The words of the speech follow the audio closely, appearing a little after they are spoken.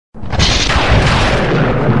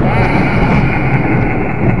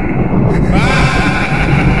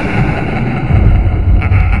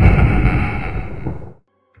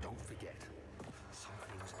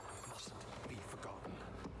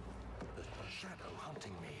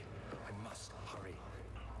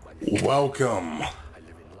Welcome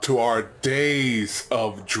to our Days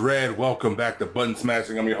of Dread. Welcome back to Button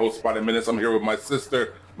Smashing. I'm your host, Spotted Minutes. I'm here with my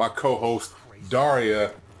sister, my co-host,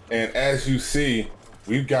 Daria. And as you see,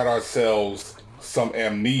 we've got ourselves some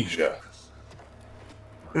amnesia.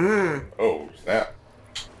 Oh, snap.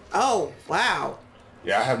 Oh, wow.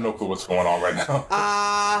 Yeah, I have no clue what's going on right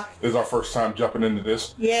now. This is our first time jumping into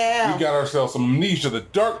this. Yeah. We got ourselves some Amnesia, the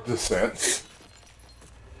Dark Descent.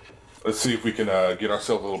 Let's see if we can get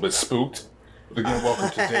ourselves a little bit spooked. But again, welcome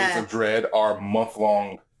to Days of Dread, our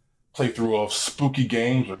month-long playthrough of spooky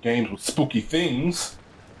games or games with spooky things.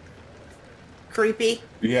 Creepy.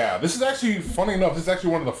 Yeah, this is actually, funny enough, this is actually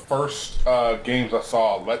one of the first games I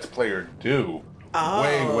saw a Let's Player do.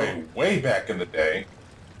 Oh. Way back in the day.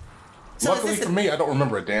 So Luckily for me, I don't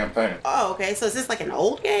remember a damn thing. Oh, okay. So is this like an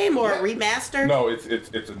old game or a remaster? No, it's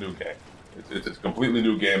a new game. It's a completely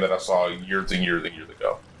new game that I saw years and years and years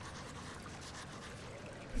ago.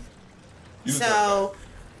 So,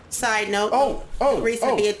 side note. Reason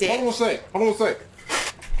to be a dick. Hold on a sec.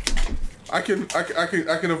 I can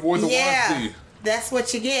avoid the WASD. That's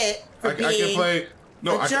what you get for being I can play.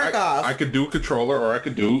 No, a jerk off. I could do controller or I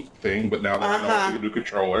could do thing, but now that I know I can do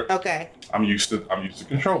controller, okay. I'm used to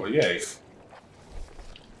controller. Yay.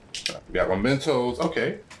 We got mementos.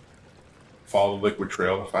 Okay. Follow the liquid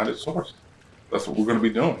trail and find its source. That's what we're going to be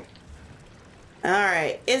doing. All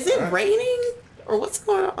right. Is it raining or what's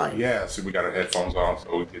going on? Yeah. See, we got our headphones on,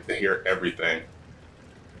 so we get to hear everything.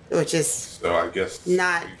 Which is so I guess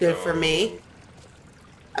not good for me.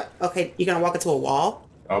 Okay, you're gonna walk into a wall?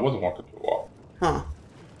 I wasn't walking to a wall. Huh.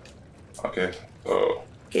 Okay, so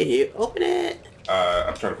can you open it?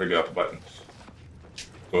 I'm trying to figure out the buttons.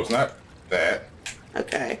 So it's not that.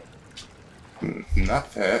 Okay.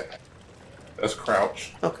 Not that. That's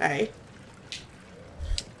crouch. Okay.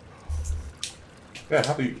 Yeah,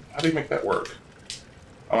 how do you make that work?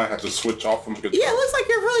 I might have to switch off from control. Yeah, it looks like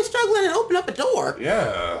you're really struggling to open up a door.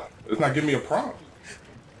 Yeah, it's not giving me a prompt.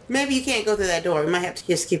 Maybe you can't go through that door. We might have to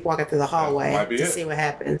just keep walking through the hallway to see what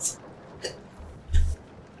happens.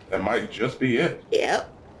 That might just be it. Yep.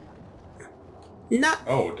 No.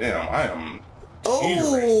 Oh, damn, I am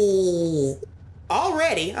teetering.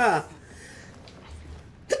 Already, huh?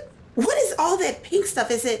 What is all that pink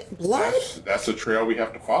stuff? Is it blood? That's the trail we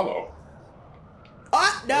have to follow.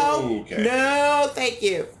 Oh, no. Okay. No, thank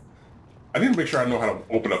you. I need to make sure I know how to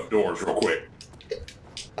open up doors real quick.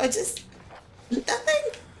 Just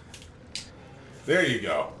nothing. There you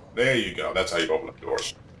go. There you go. That's how you open up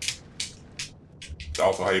doors. It's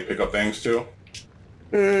also how you pick up things too.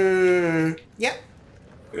 Yep.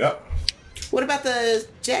 Yep. What about the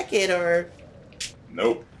jacket or?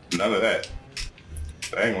 Nope. None of that.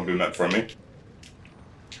 That ain't gonna do nothing for me.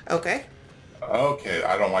 Okay. Okay,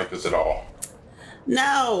 I don't like this at all.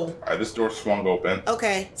 No. Alright, this door swung open.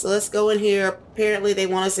 Okay, so let's go in here. Apparently they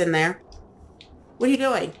want us in there. What are you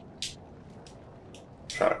doing?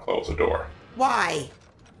 Trying to close the door. Why?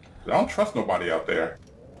 I don't trust nobody out there.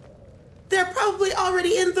 They're probably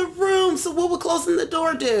already in the room, so what would closing the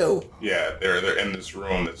door do? Yeah, they're in this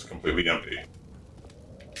room that's completely empty.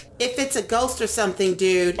 If it's a ghost or something,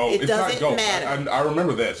 dude, it doesn't matter. I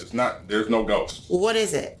remember this. It's not, there's no ghosts. What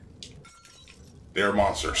is it? They're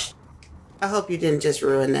monsters. I hope you didn't just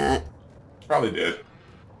ruin that. Probably did.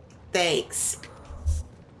 Thanks.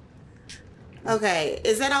 Okay,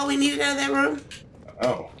 is that all we needed out of that room?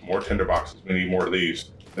 Oh, more tinder boxes. We need more of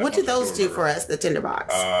these. What do those do for us, the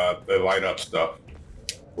tinderbox? They light up stuff.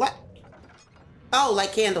 What? Oh,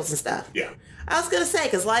 like candles and stuff. Yeah. I was going to say,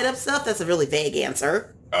 because light up stuff, that's a really vague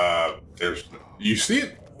answer. You see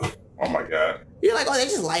it? Oh my God. You're like, oh, they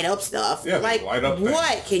just light up stuff. Yeah, like, light up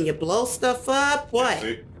what? things. Can you blow stuff up? What?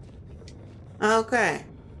 Yeah, Okay.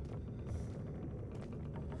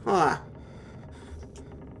 Huh.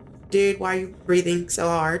 Dude, why are you breathing so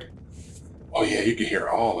hard? oh yeah, you can hear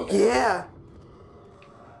all of it. Yeah.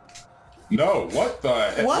 No, what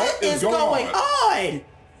the heck? What is going on?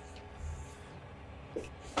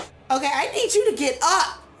 Okay, I need you to get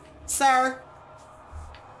up, sir.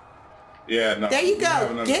 Yeah, no. There you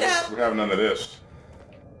go. Get up. We're having none of this.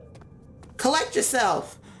 Collect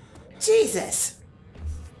yourself. Jesus.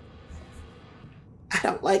 I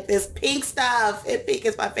don't like this pink stuff. And pink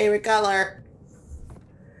is my favorite color.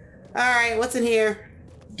 All right, what's in here?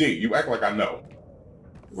 D, you act like I know.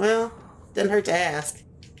 Well, doesn't hurt to ask.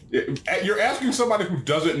 You're asking somebody who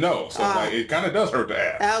doesn't know, so like, it kind of does hurt to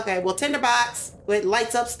ask. Okay, well, tinderbox with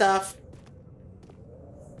lights up stuff.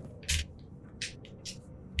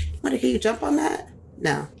 What, can you jump on that?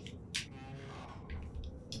 No.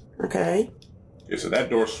 Okay. Okay, so that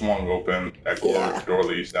door swung open. That door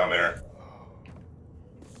leads down there.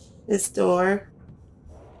 This door.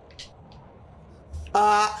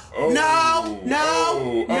 No.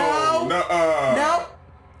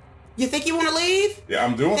 You think you want to leave? Yeah,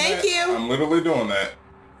 I'm doing that. Thank you. I'm literally doing that.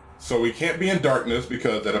 So we can't be in darkness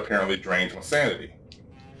because that apparently drains my sanity.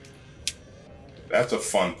 That's a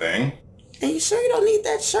fun thing. And you sure you don't need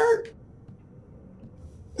that shirt?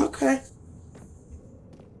 Okay.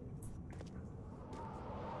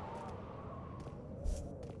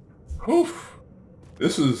 Whew.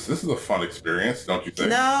 This is a fun experience, don't you think?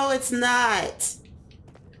 No, it's not.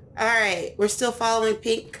 All right, we're still following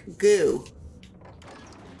Pink Goo.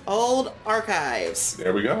 Old archives.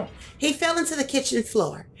 There we go. He fell into the kitchen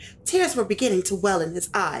floor. Tears were beginning to well in his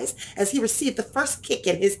eyes as he received the first kick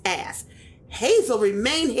in his ass. Hazel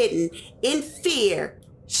remained hidden in fear.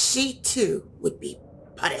 She too would be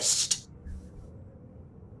punished.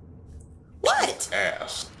 What?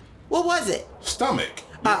 Ass. What was it? Stomach.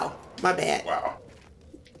 Oh, my bad. Wow.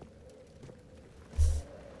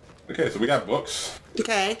 Okay, so we got books.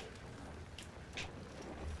 Okay.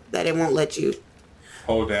 That it won't let you.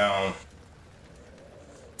 Hold down.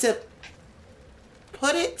 To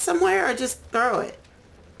put it somewhere or just throw it?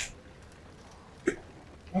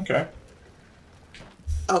 Okay.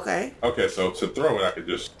 Okay. Okay, so to throw it, I could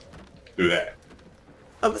just do that.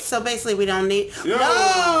 So basically we don't need... Yo!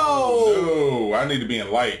 No! No! I need to be in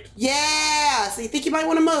light. Yeah! So you think you might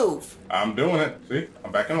want to move? I'm doing it. See?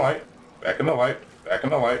 I'm back in light. Back in the light. Back in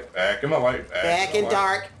the light. Back in the light. Back in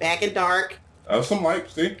dark. Back in dark. Some light.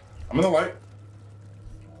 See? I'm in the light.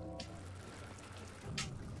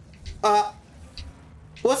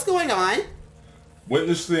 What's going on?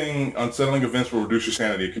 Witnessing unsettling events will reduce your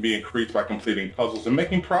sanity. It can be increased by completing puzzles and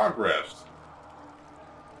making progress.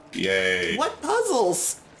 Yay. What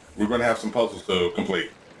puzzles? We're going to have some puzzles to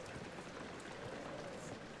complete.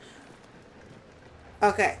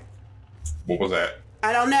 Okay. What was that?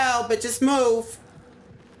 I don't know, but just move.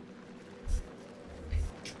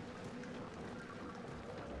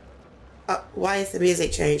 Why is the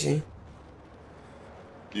music changing?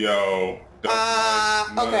 Yo.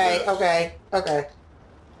 Okay.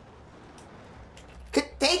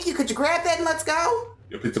 Thank you. Could you grab that and let's go?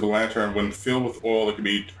 Your piece of a lantern, when filled with oil, it can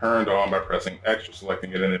be turned on by pressing X or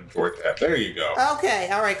selecting it in the inventory tab. There you go. Okay.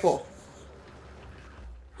 All right. Cool.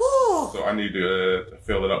 Whew. So I need to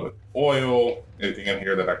fill it up with oil. Anything in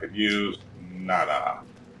here that I could use? Nada.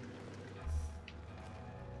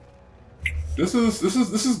 This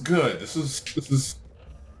is good. This is.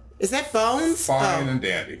 Is that bones? Fine and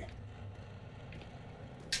dandy.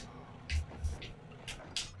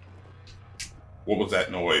 What was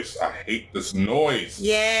that noise? I hate this noise.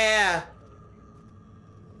 Yeah.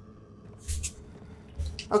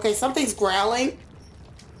 Okay, something's growling.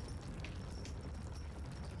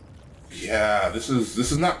 Yeah, this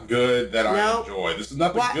is not good that I enjoy. This is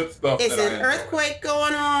not the good stuff that I enjoy. Is an earthquake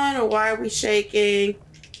going on, or why are we shaking?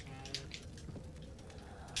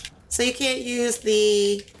 So you can't use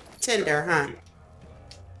the tinder, huh?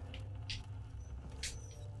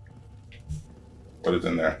 What is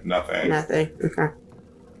in there? Nothing. Nothing. Okay.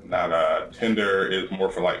 Not tinder is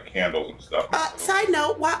more for like candles and stuff. Side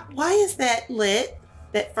note, why is that lit?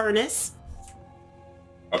 That furnace?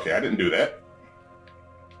 Okay, I didn't do that.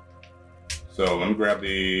 So let me grab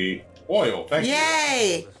the oil. Thank you.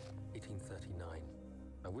 Yay! 1839.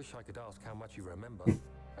 I wish I could ask how much you remember.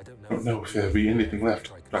 I don't I don't know if there'll be anything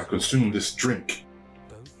left, but I consume this drink.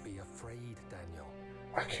 Don't be afraid, Daniel.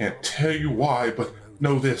 I can't tell you why, but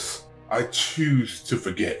know this. I choose to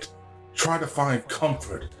forget. Try to find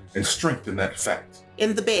comfort and strength in that fact.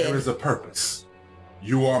 In the bed. There is a purpose.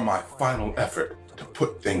 You are my final effort to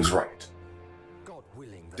put things right. God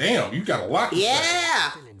willing. Damn, you got a lot to say.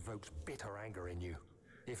 Yeah! Still invokes bitter anger in you.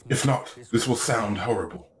 If not, this will sound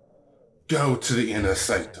horrible. Go to the inner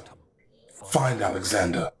sanctum. Find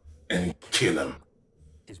Alexander and kill him.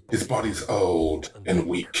 His body's old and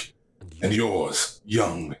weak, and yours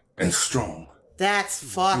young and strong. That's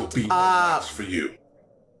Will fucked be no up. match for you.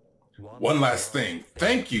 One last thing.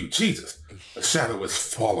 Thank you, Jesus. The shadow is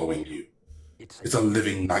following you. It's a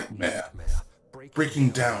living nightmare, breaking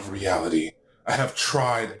down reality. I have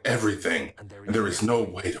tried everything, and there is no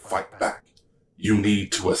way to fight back. You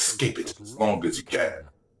need to escape it as long as you can.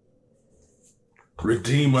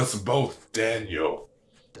 Redeem us both, Daniel.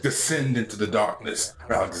 Descend into the darkness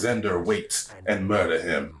where Alexander waits and murder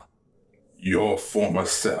him. Your former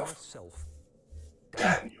self,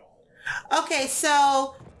 Daniel. Okay,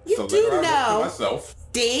 so you So do later I wrote to know, myself.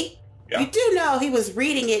 D, Yeah. you do know he was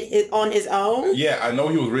reading it on his own? Yeah, I know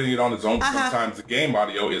he was reading it on his own, but sometimes the game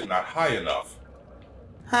audio is not high enough.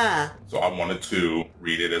 Huh. So I wanted to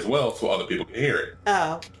read it as well so other people could hear it.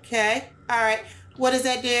 Oh, okay. All right. What does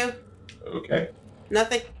that do? Okay.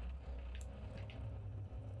 Nothing?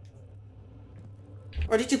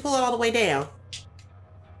 Or did you pull it all the way down?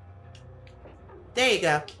 There you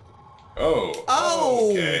go. Oh.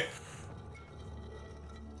 Oh. Okay.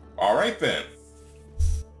 All right then.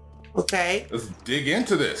 Okay. Let's dig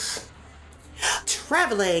into this.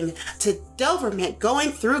 Traveling to Dover meant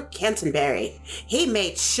going through Canterbury. He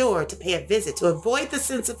made sure to pay a visit to avoid the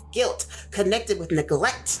sense of guilt connected with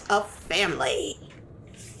neglect of family.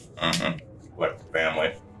 Like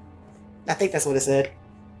family. I think that's what it said.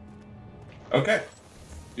 Okay.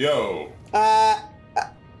 Yo.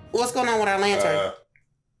 What's going on with our lantern?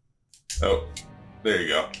 Oh, there you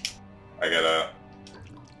go. I gotta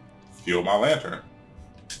fuel my lantern.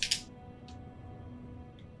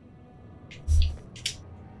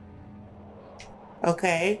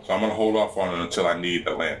 Okay. So I'm gonna hold off on it until I need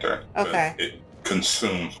the lantern. Okay. It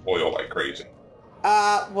consumes oil like crazy.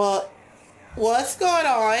 Well, what's going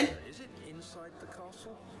on? Is it inside the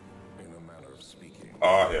castle? In a manner of speaking.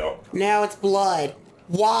 Oh hell. Now it's blood.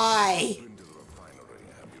 Why? Been to the refinery,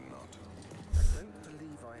 have you not? I don't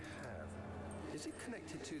believe I have. Is it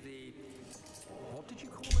connected to the... What did you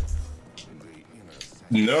call it? The inner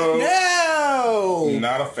sanctum. No. No!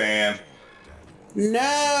 Not a fan.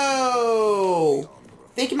 No!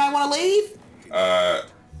 Think you might want to leave?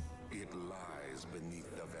 It lies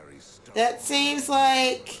beneath the very stone. That seems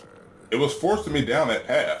like... It was forcing me down that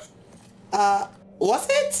path. Was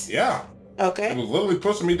it? Yeah. It Okay. was literally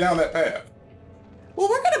pushing me down that path. Well,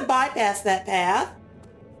 we're going to bypass that path.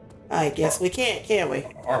 I guess we can't, can we?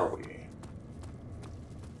 Are we?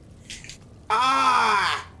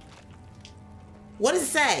 Ah! What does it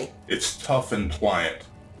say? It's tough and pliant.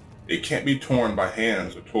 It can't be torn by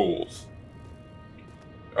hands or tools.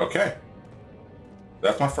 Okay.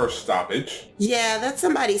 That's my first stoppage. Yeah, that's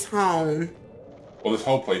somebody's home. Well, this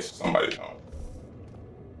whole place is somebody's home.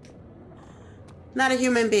 Not a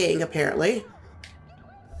human being, apparently.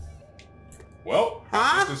 Well,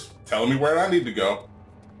 Huh? this is telling me where I need to go.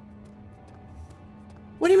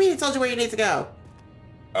 What do you mean it told you where you need to go?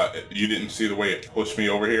 You didn't see the way it pushed me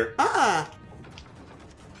over here?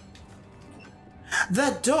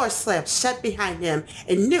 The door slammed shut behind him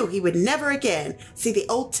and knew he would never again see the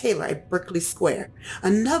old tailor at Berkeley Square.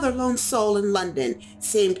 Another lone soul in London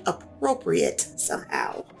seemed appropriate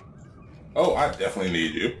somehow. Oh, I definitely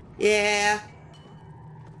need you. Yeah.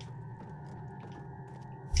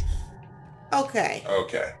 Okay.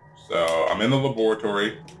 Okay. So, I'm in the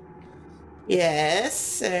laboratory.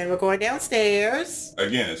 Yes, and we're going downstairs.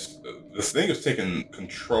 Again, this thing is taking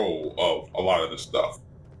control of a lot of this stuff.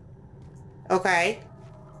 Okay.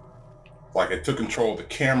 Like, it took control of the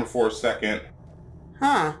camera for a second.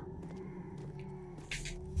 Huh.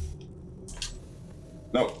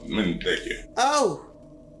 No, I mean, thank you. Oh.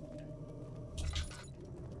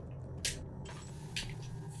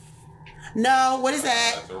 No, what is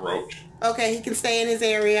that? That's a roach. Okay, he can stay in his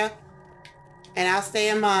area. And I'll stay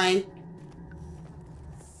in mine.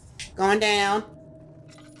 Going down.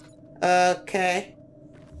 Okay.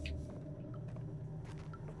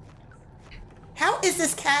 How is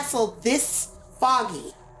this castle this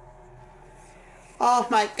foggy? Oh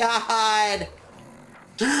my god.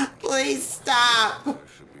 Please stop.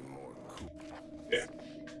 Yeah.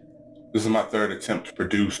 This is my third attempt to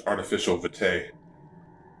produce artificial vitae.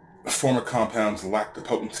 Former compounds lack the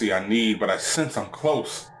potency I need, but I sense I'm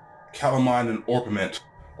close. Calamine and orpiment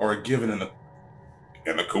are a given in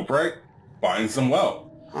the cuprite binds them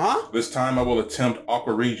well. Huh? This time I will attempt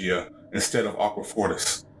aqua regia instead of aqua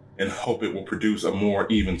fortis and hope it will produce a more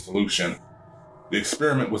even solution. The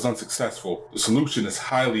experiment was unsuccessful. The solution is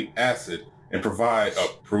highly acid and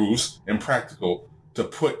proves impractical to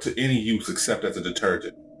put to any use except as a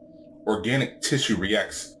detergent. Organic tissue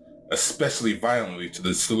reacts especially violently to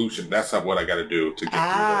the solution. That's what I got to do to get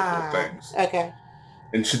through those little things. Okay.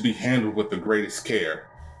 And should be handled with the greatest care.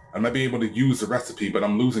 I might be able to use the recipe, but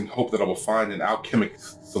I'm losing hope that I will find an alchemic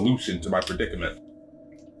solution to my predicament.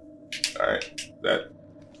 Alright, that...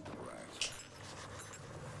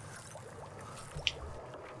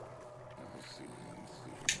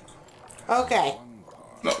 Okay.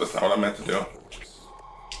 No, that's not what I meant to do.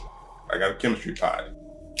 I got a chemistry pod.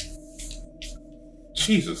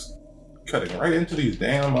 Jesus. Cutting right into these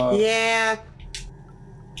damn, Yeah.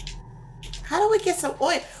 How do we get some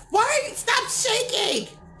oil? Why are you... Stop shaking!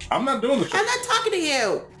 I'm not doing the shit. I'm not talking to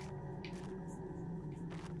you!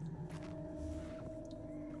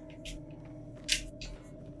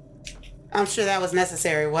 I'm sure that was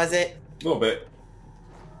necessary, was it? A little bit.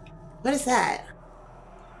 What is that?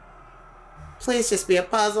 Please just be a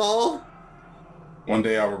puzzle. One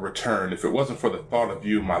day I will return. If it wasn't for the thought of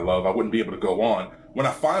you, my love, I wouldn't be able to go on. When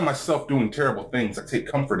I find myself doing terrible things, I take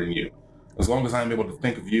comfort in you. As long as I am able to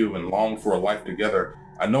think of you and long for a life together,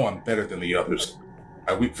 I know I'm better than the others.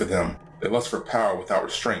 I weep for them. They lust for power without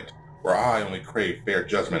restraint, where I only crave fair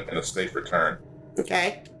judgment and a safe return.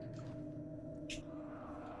 Okay.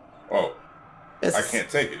 Oh, I can't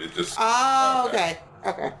take it. It just... Oh, okay.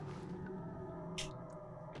 Okay.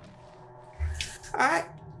 Alright.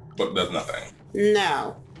 Book does nothing.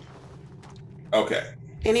 No. Okay.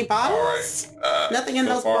 Any bottles? Alright. Nothing in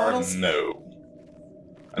those bottles? No.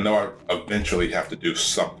 I know I eventually have to do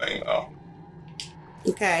something, though.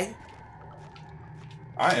 Okay.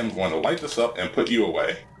 I am going to light this up and put you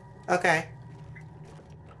away. Okay.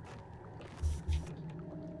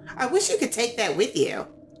 I wish you could take that with you.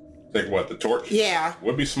 Take what, the torch? Yeah.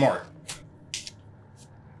 Would be smart.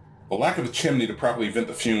 The lack of a chimney to properly vent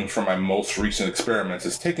the fumes from my most recent experiments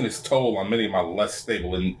has taken its toll on many of my less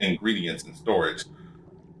stable ingredients in storage.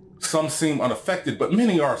 Some seem unaffected, but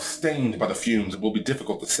many are stained by the fumes and will be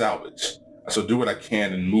difficult to salvage. I shall do what I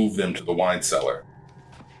can and move them to the wine cellar.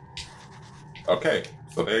 Okay,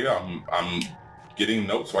 so there you go. I'm getting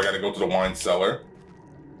notes, so I gotta go to the wine cellar.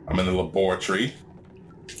 I'm in the laboratory.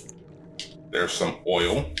 There's some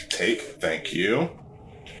oil. Take, thank you.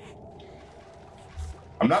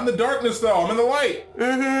 I'm not in the darkness, though. I'm in the light.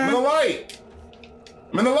 I'm in the light.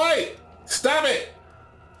 I'm in the light. Stop it.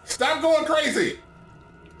 Stop going crazy.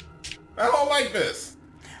 I don't like this.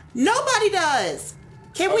 Nobody does.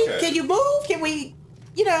 Can we? Can you move? Can we?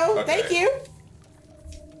 You know, thank you.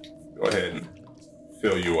 Go ahead and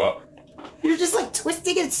fill you up. You're just like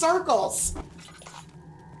twisting in circles.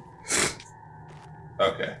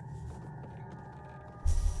 Okay.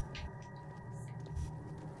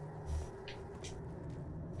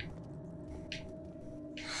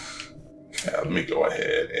 Now, let me go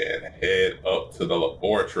ahead and head up to the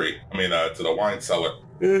laboratory. I mean, to the wine cellar.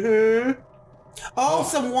 Oh,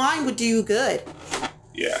 some wine would do you good.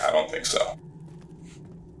 Yeah, I don't think so.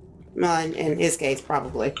 Well, in his case,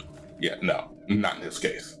 probably. Yeah, no, not in this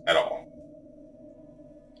case at all.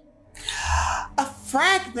 A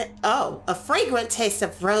fragrant taste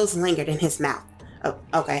of rose lingered in his mouth. Oh,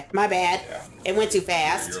 okay, my bad. Yeah. It went too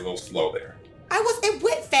fast. You're a little slow there. It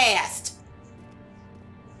went fast.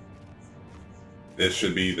 This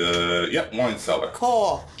should be the, wine cellar.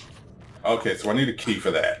 Cool. Okay, so I need a key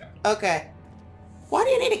for that. Okay. Why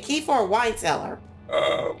do you need a key for a wine cellar?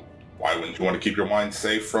 Why wouldn't you want to keep your wine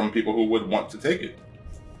safe from people who would want to take it?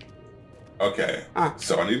 Okay,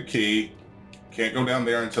 so I need a key. Can't go down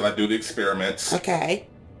there until I do the experiments. Okay.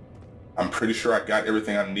 I'm pretty sure I got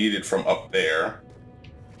everything I needed from up there.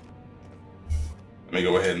 Let me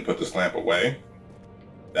go ahead and put this lamp away.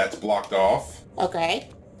 That's blocked off. Okay.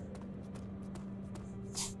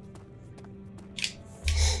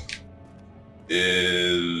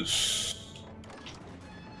 Is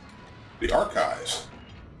the archives.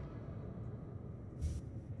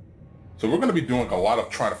 So we're going to be doing a lot of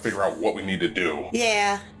trying to figure out what we need to do.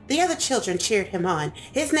 Yeah. The other children cheered him on,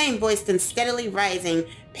 his name voiced in steadily rising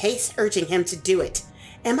pace, urging him to do it.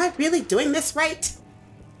 Am I really doing this right?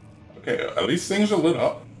 Okay, at least things are lit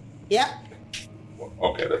up. Yep.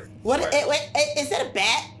 Okay. What? Wait, is that a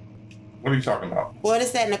bat? What are you talking about? What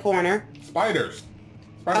is that in the corner? Spiders.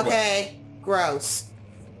 Okay. Gross.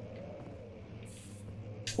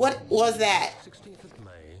 What was that? 16th of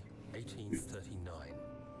May, 1839.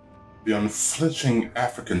 The unflinching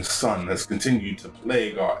African sun has continued to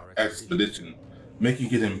plague our expedition,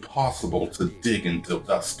 making it impossible to dig until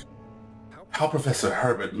dusk. How Professor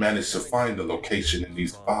Herbert managed to find the location in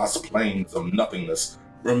these vast plains of nothingness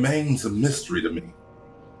remains a mystery to me.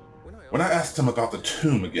 When I asked him about the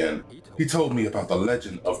tomb again, he told me about the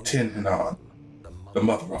legend of Tin Hinan, the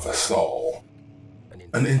mother of us all.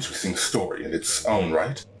 An interesting story in its own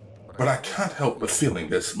right, but I can't help but feeling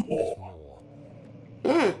there's more.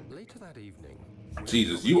 Later that evening,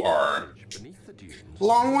 Jesus, you are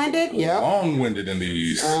long-winded? Yeah. Long-winded in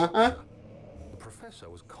these. the professor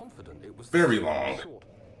was confident it was Very long.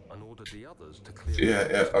 and ordered the others to clear.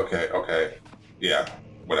 Yeah, okay. Yeah,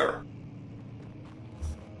 whatever.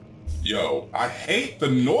 Yo, I hate the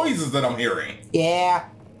noises that I'm hearing. Yeah.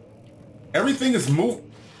 Everything is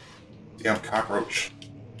moving. Damn cockroach.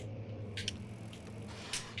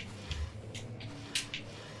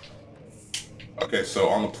 Okay, so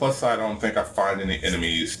on the plus side, I don't think I find any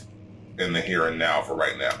enemies in the here and now for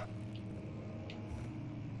right now.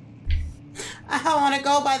 I want to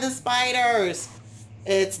go by the spiders.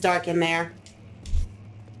 It's dark in there.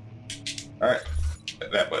 Alright,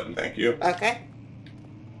 that button, thank you. Okay.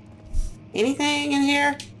 Anything in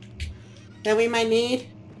here that we might need?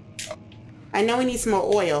 I know we need some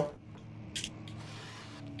more oil.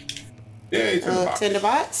 Yay, tinderbox.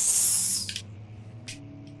 Tinderbox.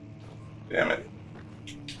 Damn it.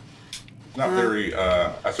 Not very,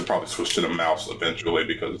 I should probably switch to the mouse eventually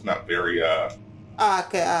because it's not very,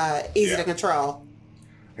 easy to control.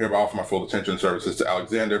 Hereby offer my full attention and services to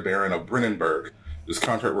Alexander, Baron of Brennenburg. This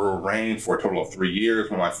contract will reign for a total of 3 years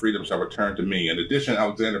when my freedom shall return to me. In addition,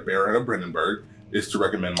 Alexander, Baron of Brennenburg, is to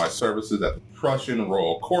recommend my services at the Prussian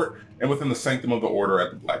Royal Court and within the sanctum of the Order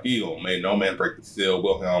at the Black Eagle. May no man break the seal.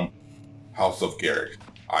 Wilhelm, House of Garrick.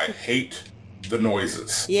 I hate the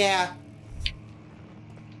noises. Yeah.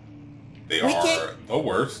 They are the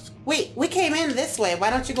worst. Wait, we came in this way. Why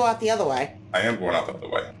don't you go out the other way? I am going out the other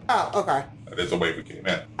way. Oh, okay. That is the way we came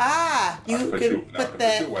in. Ah, you could put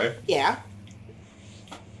the... Way. Yeah.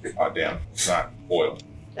 Oh, damn. It's not oil.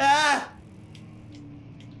 Ah.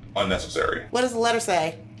 Unnecessary. What does the letter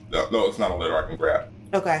say? No, it's not a letter I can grab.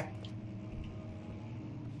 Okay.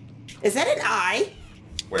 Is that an I?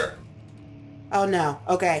 Where? Oh, no.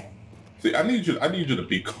 Okay. See, I need you to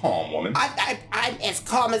be calm, woman. I'm as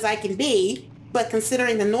calm as I can be, but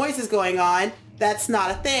considering the noises going on, that's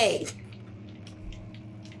not a thing.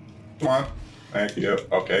 Come on. Thank you.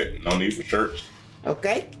 Okay, no need for shirts.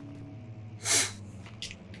 Okay.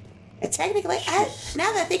 And technically, now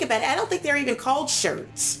that I think about it, I don't think they're even called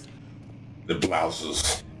shirts. The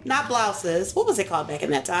blouses. Not blouses. What was it called back in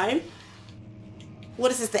that time?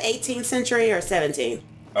 What is this, the 18th century or 17th?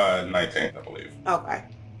 19th, I believe. Okay.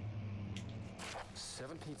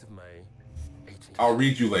 17th of May, 18th. I'll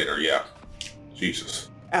read you later, yeah. Jesus.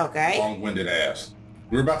 Okay. Long-winded ass.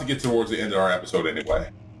 We're about to get towards the end of our episode anyway.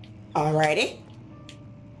 Alrighty.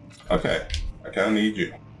 Okay. I kind of need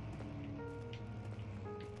you.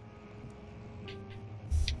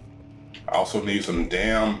 I also need some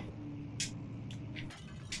damn...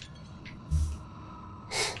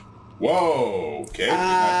 Whoa! Okay.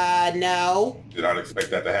 No. Did not expect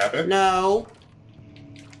that to happen. No.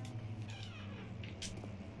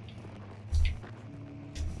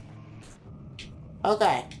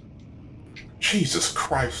 Okay. Jesus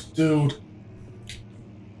Christ, dude.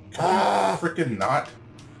 Freaking not.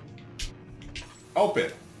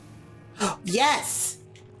 Open. Yes.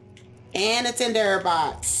 And it's in their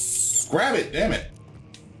box. Grab it, damn it.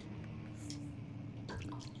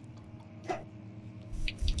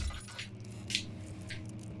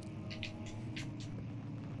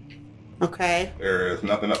 Okay. There is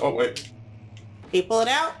nothing. Oh, wait. Can you pull it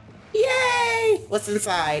out? Yay! What's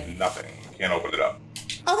inside? Nothing. Can't open it up.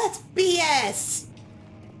 Oh, that's BS.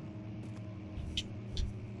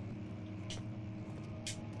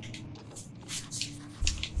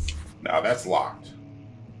 Now that's locked.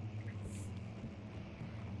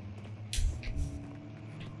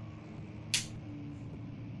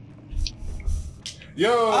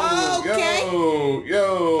 Yo, Okay.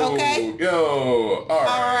 yo, Okay. yo. All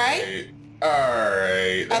right. All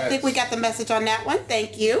right. I think we got the message on that one.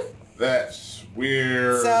 Thank you.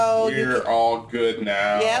 We're all good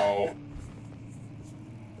now. Yep.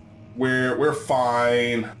 We're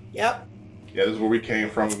fine. Yep. Yeah, this is where we came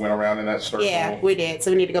from. We went around in that circle. Yeah, we did.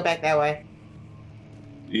 So we need to go back that way.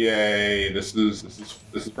 Yay! This is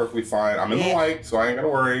perfectly fine. I'm in the light, so I ain't gotta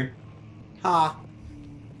worry. Huh.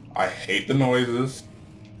 I hate the noises.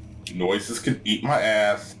 Noises can eat my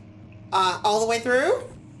ass. All the way through?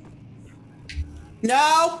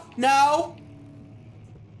 No, no.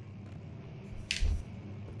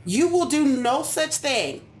 You will do no such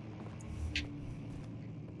thing.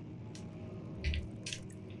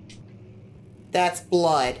 That's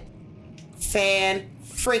blood.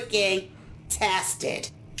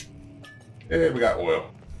 Fan-freaking-tastic. Hey, we got oil.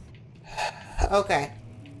 Okay.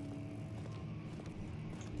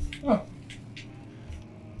 Huh.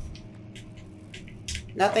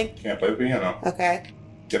 Nothing? Can't play the piano. Okay.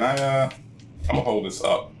 Can I, I'm gonna hold this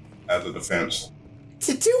up as a defense.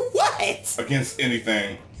 To do what? Against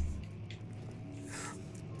anything.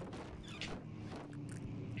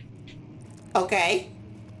 Okay.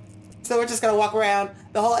 So we're just gonna walk around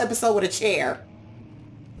the whole episode with a chair.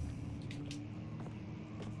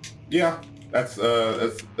 Yeah, that's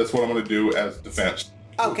what I'm gonna do as defense.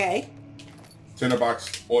 Okay.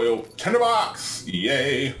 Tinderbox oil. Tinderbox!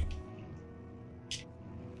 Yay!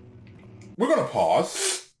 We're gonna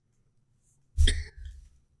pause.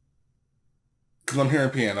 Because I'm hearing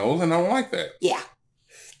pianos and I don't like that. Yeah.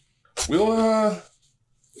 We'll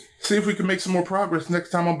see if we can make some more progress next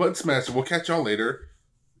time on Button Smasher. We'll catch y'all later.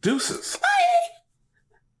 Deuces. Bye.